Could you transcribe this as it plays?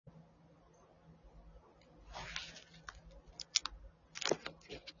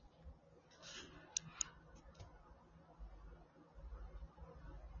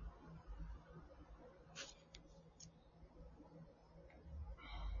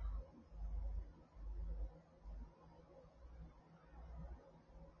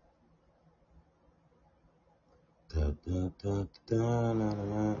Da, da, da, da, la,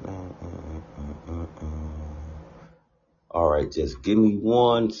 la, la. All right, just give me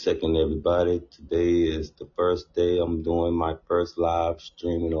 1 second, everybody. Today is the first day I'm doing my first live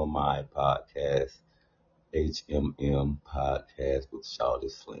streaming on my podcast, HMM Podcast with Shawty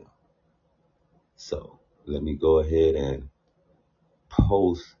Slim. So let me go ahead and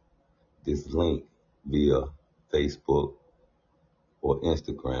post this link via Facebook or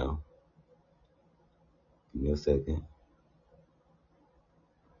Instagram. Give me a second.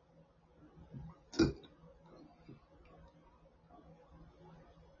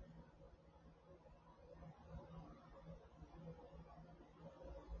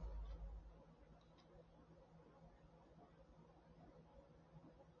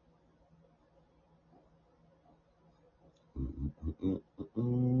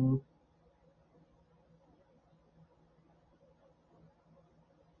 Mm-mm-mm-mm-mm.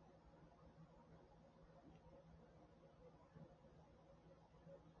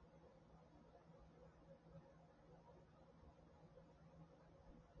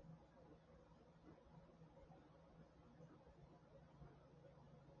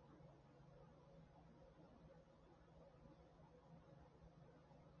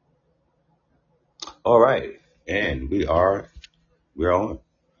 All right, and we're on.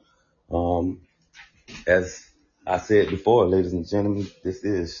 Um, as I said before, ladies and gentlemen, this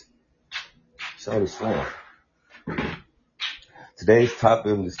is Shawty Slam. Today's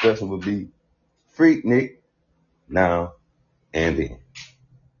topic of discussion will be Freaknik now and then.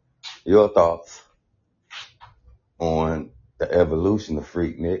 Your thoughts on the evolution of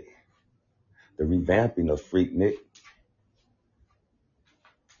Freaknik, the revamping of Freaknik,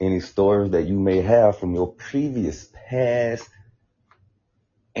 any stories that you may have from your previous past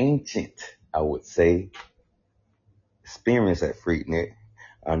ancient, I would say, experience at Freaknik.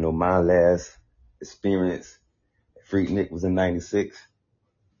 I know my last experience at Freaknik was in '96,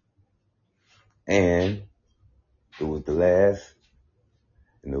 and it was the last,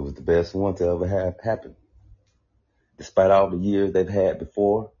 and it was the best one to ever have happen. Despite all the years they've had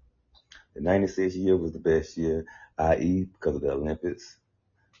before, the '96 year was the best year, i.e. because of the Olympics.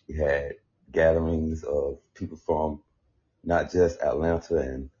 We had gatherings of people from not just Atlanta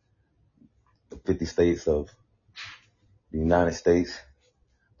and the 50 states of the United States,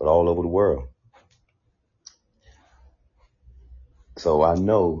 but all over the world. So I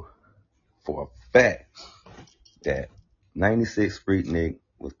know for a fact that '96 Freaknik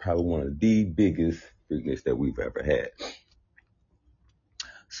was probably one of the biggest Freakniks that we've ever had.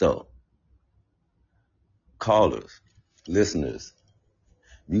 So, callers, listeners,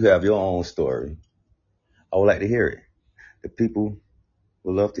 you have your own story. I would like to hear it. The people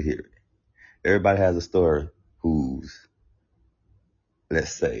would love to hear it. Everybody has a story who's,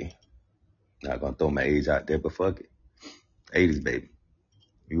 let's say, not gonna throw my age out there, but fuck it. '80s baby.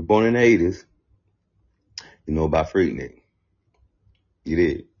 You were born in the '80s, you know about Freaknik. You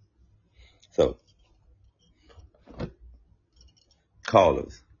did. So,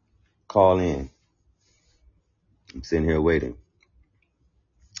 callers, call in. I'm sitting here waiting.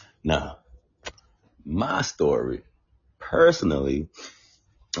 Now, my story, personally,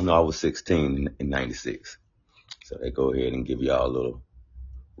 I know I was 16 in '96. So they go ahead and give y'all a little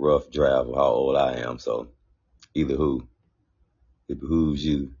rough draft of how old I am. So either who, it behooves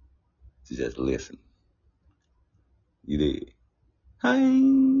you to just listen. You did. Hi.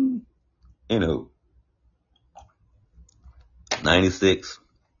 Anywho, '96,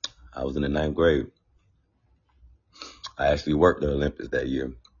 I was in the 9th grade. I actually worked the Olympics that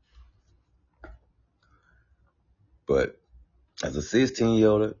year. But as a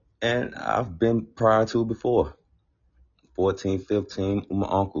 16-year-old, and I've been prior to before, 14, 15, with my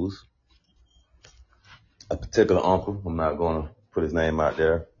uncles. A particular uncle, I'm not going to put his name out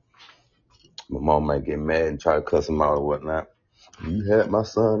there. My mom might get mad and try to cuss him out or whatnot. You had my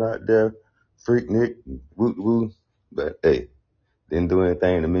son out there, Freaknik, woo woo. But hey, didn't do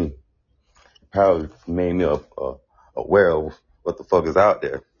anything to me. Probably made me aware of what the fuck is out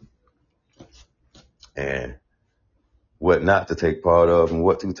there and what not to take part of and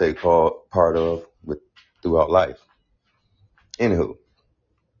what to take part of throughout life. Anywho,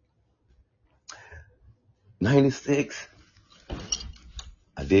 '96,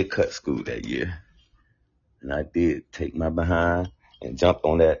 I did cut school that year. And I did take my behind and jump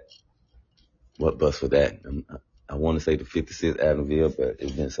on that. What bus was that? I want to say the 56th Avenue, but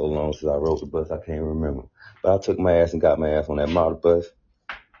it's been so long since I rode the bus, I can't remember. But I took my ass and got my ass on that model bus,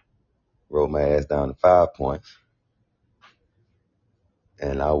 rode my ass down to 5 Points,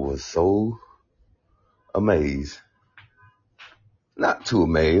 and I was so amazed not too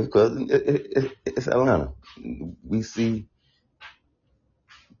amazed because it's Atlanta. We see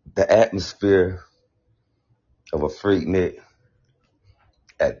the atmosphere of a Freaknik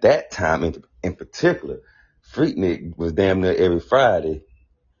at that time in particular. Freaknik was damn near every Friday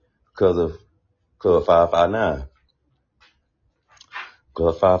because of Club 559.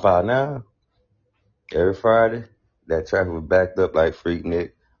 Club 559, every Friday, that traffic was backed up like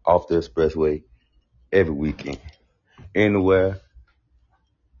Freaknik off the expressway every weekend. Anywhere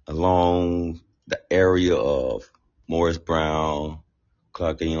along the area of Morris Brown,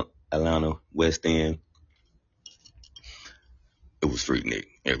 Clark, Atlanta, West End, it was Freaknik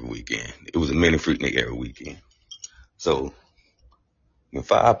every weekend. It was a mini Freaknik every weekend. So when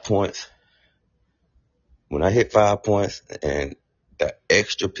 5 points, when I hit 5 points and the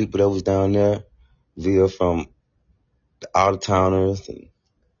extra people that was down there, via from the out of towners and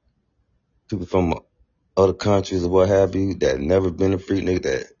people from other countries or what have you that never been to Freaknik,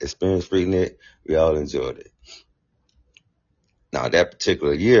 that experienced Freaknik, we all enjoyed it. Now that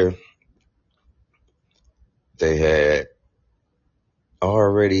particular year, they had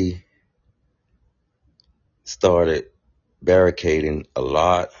already started barricading a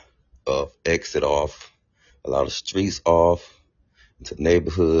lot of exit off, a lot of streets off into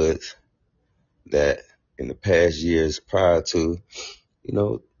neighborhoods that in the past years prior to,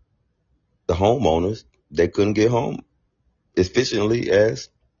 the homeowners, they couldn't get home efficiently as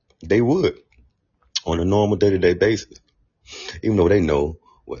they would on a normal day-to-day basis. Even though they know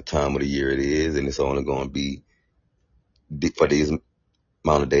what time of the year it is and it's only going to be for these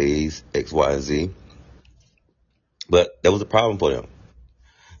amount of days, X, Y, and Z. But that was a problem for them.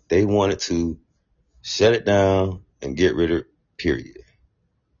 They wanted to shut it down and get rid of it, period.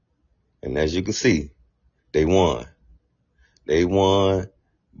 And as you can see, they won. They won,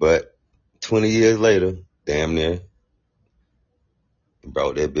 but 20 years later, damn near,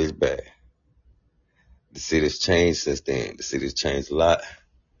 brought that bitch back. The city's changed since then. The city's changed a lot.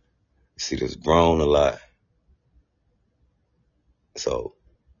 The city's grown a lot. So,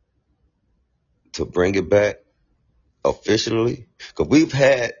 to bring it back officially, because we've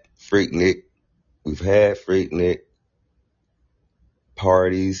had Freaknik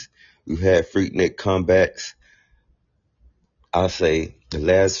parties, we've had Freaknik comebacks. I say the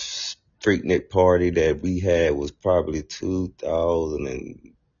last Freaknik party that we had was probably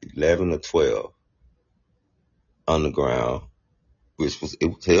 2011 or 12, underground, it was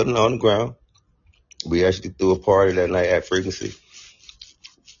held in underground. We actually threw a party that night at Frequency,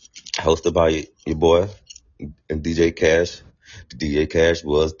 hosted by your boy and DJ Cash. DJ Cash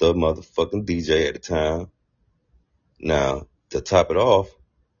was the motherfucking DJ at the time. Now, to top it off,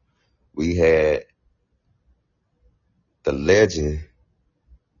 we had the legend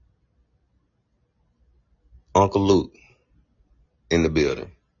Uncle Luke in the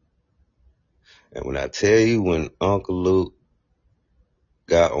building. And when I tell you, when Uncle Luke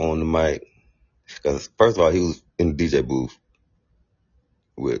got on the mic, because first of all, he was in the DJ booth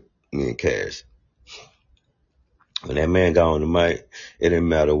with me and Cash. When that man got on the mic, it didn't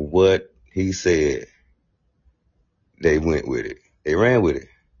matter what he said, they went with it. They ran with it.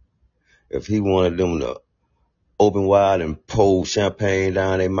 If he wanted them to open wide and pour champagne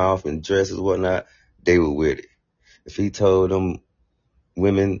down their mouth and dresses and whatnot, they were with it. If he told them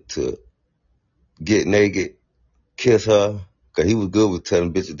women to get naked, kiss her, because he was good with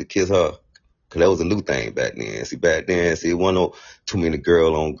telling bitches to kiss her, because that was a new thing back then. See, back then, it wasn't too many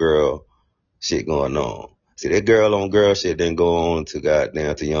girl-on-girl shit going on. See, that girl-on-girl shit didn't go on to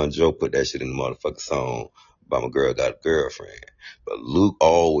goddamn to Young Joe put that shit in the motherfucking song about my girl got a girlfriend. But Luke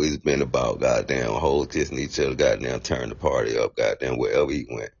always been about goddamn hoes kissing each other, goddamn turn the party up, goddamn wherever he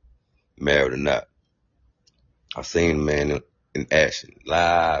went, married or not. I seen the man in action,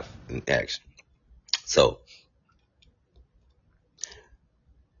 live in action. So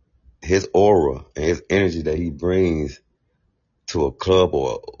his aura and his energy that he brings to a club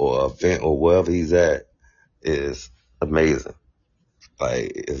or event or wherever he's at is amazing.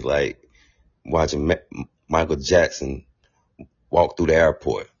 Like, it's like watching Michael Jackson walk through the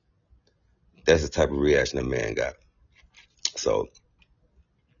airport. That's the type of reaction that man got. So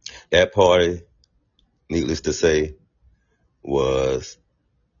that party, needless to say, was,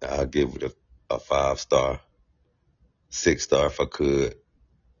 I'll give it a 5-star, 6-star if I could.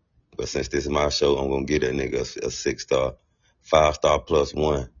 But since this is my show, I'm going to give that nigga a 6-star, 5-star plus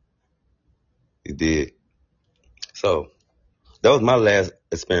 1. He did. So that was my last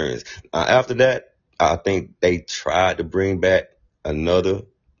experience. After that, I think they tried to bring back another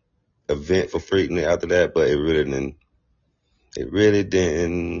event for Freaknik after that, but it really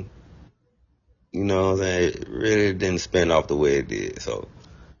didn't, You know what I'm saying? It really didn't spin off the way it did. So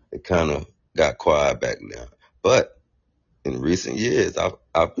it kind of got quiet back then. But in recent years,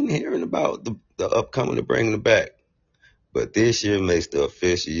 I've been hearing about the upcoming to bringing it back. But this year makes the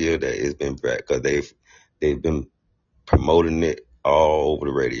official year that it's been back because they've been promoting it all over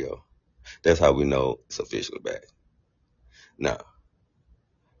the radio. That's how we know it's officially back. Now,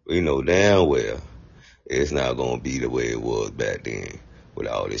 we know damn well it's not going to be the way it was back then with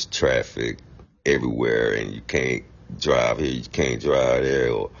all this traffic everywhere and you can't drive here, you can't drive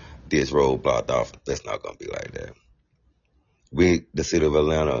there, or this road blocked off. That's not going to be like that. The city of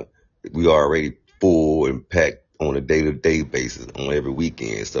Atlanta, we already full and packed on a day-to-day basis on every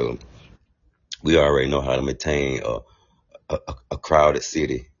weekend. So we already know how to maintain a crowded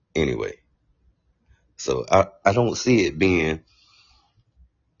city anyway. So I don't see it being,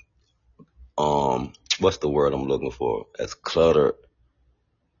 what's the word I'm looking for, as cluttered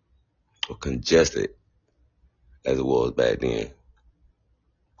or congested as it was back then.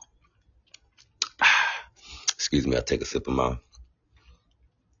 Excuse me, I take a sip of my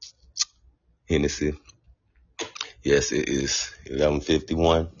Hennessy. Yes, it is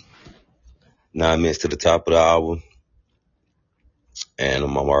 11:51. 9 minutes to the top of the hour. And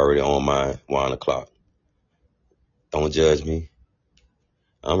I'm already on my 1 o'clock. Don't judge me.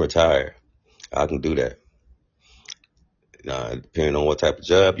 I'm retired. I can do that. Depending on what type of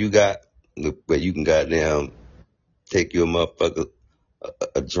job you got, where you can goddamn take your motherfucker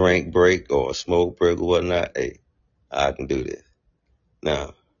a drink break or a smoke break or whatnot. Hey, I can do this.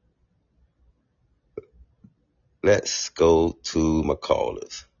 Now, let's go to my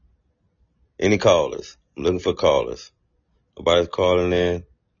callers. Any callers? I'm looking for callers. Nobody's calling in.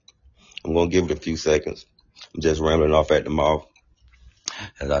 I'm going to give it a few seconds. I'm just rambling off at the mouth.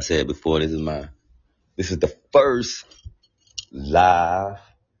 As I said before, this is the first live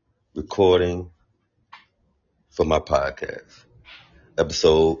recording for my podcast. It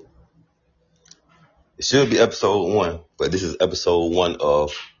should be episode 1, but this is episode 1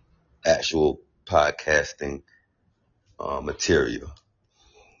 of actual podcasting material.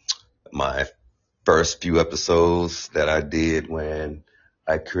 My first few episodes that I did when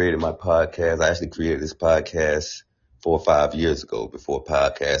I created my podcast, I actually created this podcast 4 or 5 years ago before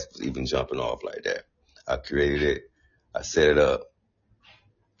podcast was even jumping off like that. I created it. I set it up.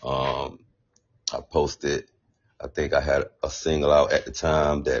 I posted. I think I had a single out at the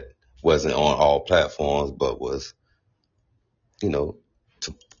time that wasn't on all platforms, but was,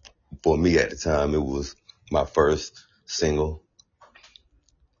 for me at the time, it was my first single,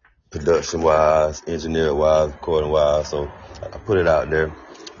 production-wise, engineer-wise, recording-wise. So I put it out there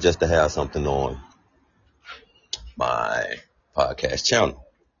just to have something on my podcast channel.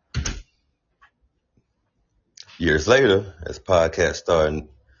 Years later, as podcast started,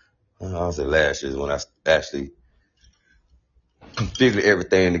 I was last year when I actually configured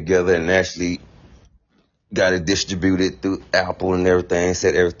everything together and actually got it distributed through Apple and everything,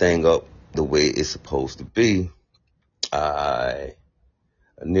 set everything up the way it's supposed to be. I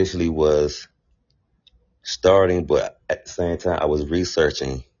initially was starting, but at the same time, I was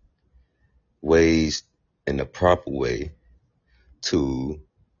researching ways in the proper way to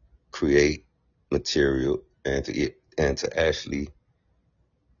create material and to actually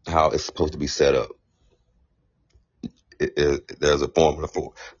how it's supposed to be set up. There's a formula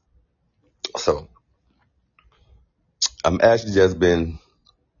for it. So I'm actually just been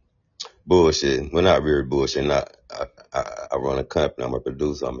bullshitting. Well, not really bullshitting. I run a company. I'm a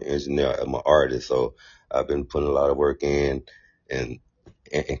producer. I'm an engineer. I'm an artist. So I've been putting a lot of work in and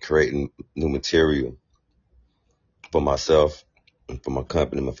creating new material for myself and for my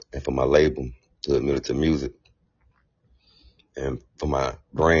company and for my label, Hood Militant Music, and for my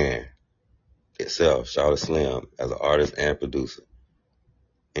brand itself, Shawty Slim, as an artist and producer,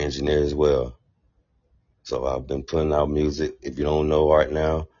 engineer as well. So I've been putting out music. If you don't know right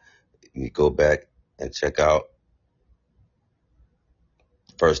now, you go back and check out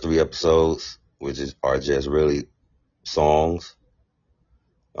the first 3 episodes, which are just really songs.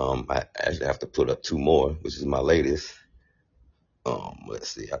 I actually have to put up 2 more, which is my latest. Let's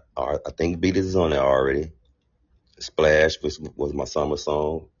see. I think Beat It is on there already. Splash, which was my summer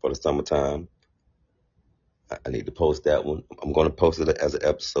song for the summertime. I need to post that one. I'm going to post it as an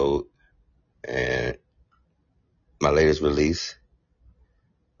episode. And my latest release,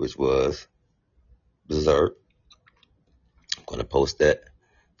 which was Berserk, I'm going to post that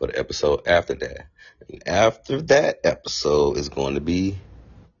for the episode after that. And after that episode is going to be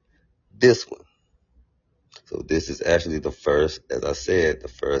this one. So this is actually the first, as I said, the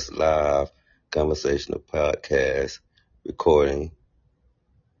first live conversational podcast recording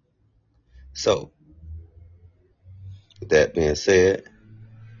So, with that being said,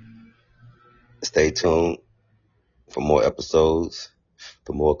 stay tuned for more episodes,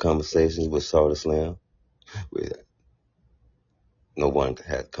 for more conversations with Salty Slim. No one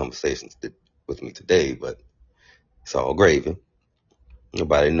had conversations with me today, but it's all gravy.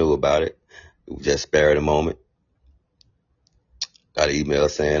 Nobody knew about it. It was just spare the moment. Got an email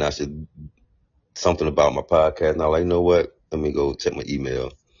saying I should something about my podcast, and I was like, you know what? Let me go check my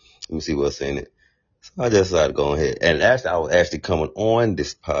email. Let me see what's in it. So I just decided to go ahead. And actually, I was actually coming on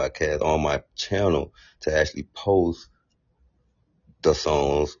this podcast on my channel to actually post the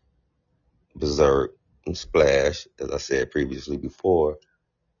songs Berserk and Splash, as I said previously before,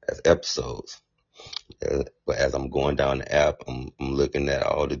 as episodes. But as I'm going down the app, I'm looking at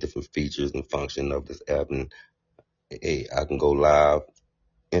all the different features and functions of this app, and hey, I can go live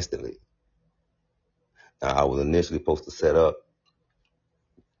instantly. Now, I was initially supposed to set up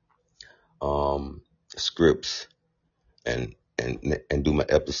scripts and do my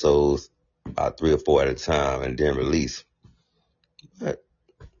episodes about 3 or 4 at a time and then release. But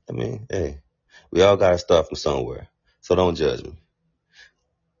I mean, hey, we all gotta start from somewhere. So don't judge me.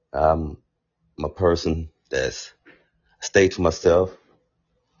 I'm a person that's stay to myself,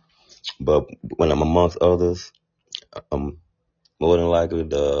 but when I'm amongst others, I'm more than likely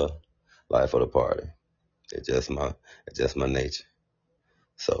the life of the party. It's just my nature.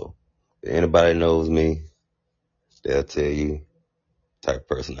 So if anybody knows me, they'll tell you the type of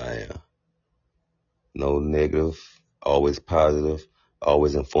person I am. No negative, always positive,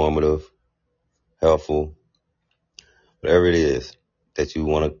 always informative, helpful, whatever it is that you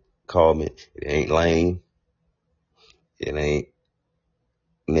want to call me. It ain't lame. It ain't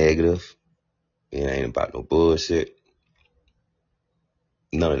negative. It ain't about no bullshit.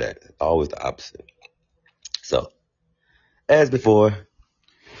 None of that. Always the opposite. So, as before,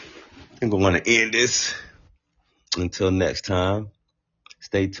 I'm going to end this. Until next time,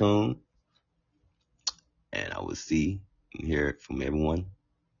 stay tuned. And I will see and hear from everyone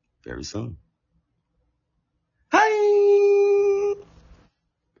very soon. Hi!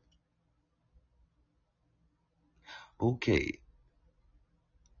 Okay.